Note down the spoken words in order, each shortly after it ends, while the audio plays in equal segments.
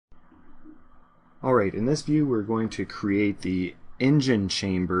Alright, in this view we're going to create the engine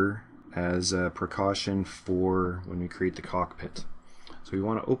chamber as a precaution for when we create the cockpit. So we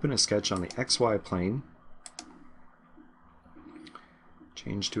want to open a sketch on the XY plane,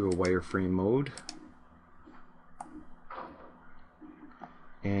 change to a wireframe mode,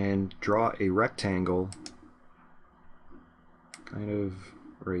 and draw a rectangle kind of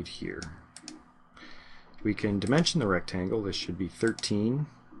right here. We can dimension the rectangle. This should be 13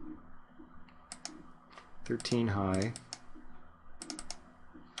 high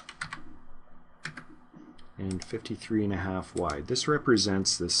and 53.5 wide. This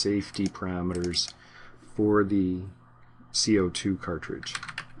represents the safety parameters for the C02 cartridge.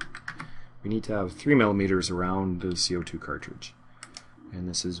 We need to have 3 millimeters around the CO2 cartridge, and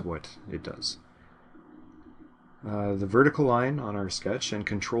this is what it does. The vertical line on our sketch, and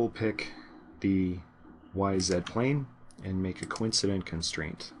control pick the YZ plane and make a coincident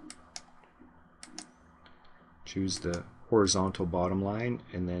constraint. Choose the horizontal bottom line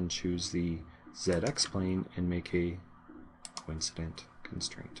and then choose the ZX plane and make a coincident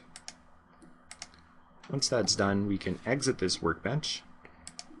constraint. Once that's done, we can exit this workbench,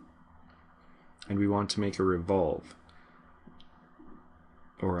 and we want to make a revolve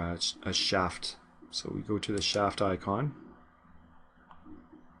or a shaft. So we go to the shaft icon.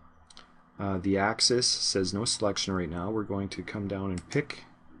 The axis says no selection right now. We're going to come down and pick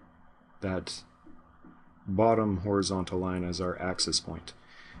that bottom horizontal line as our axis point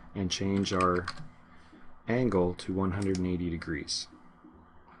and change our angle to 180 degrees.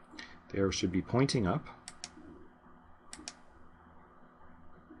 The arrow should be pointing up,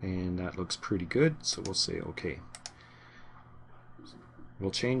 and that looks pretty good, so we'll say OK. We'll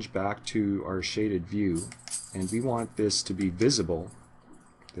change back to our shaded view, and we want this to be visible,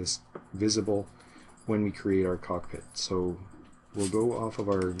 when we create our cockpit. So we'll go off of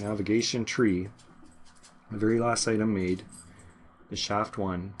our navigation tree. The very last item made, the shaft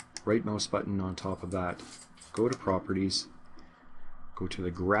 1, right mouse button on top of that, go to properties, go to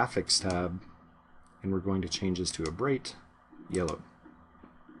the graphics tab, and we're going to change this to a bright yellow.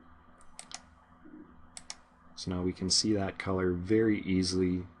 So now we can see that color very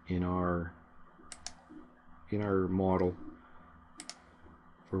easily in our model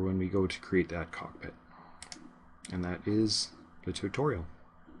for when we go to create that cockpit. And that is the tutorial.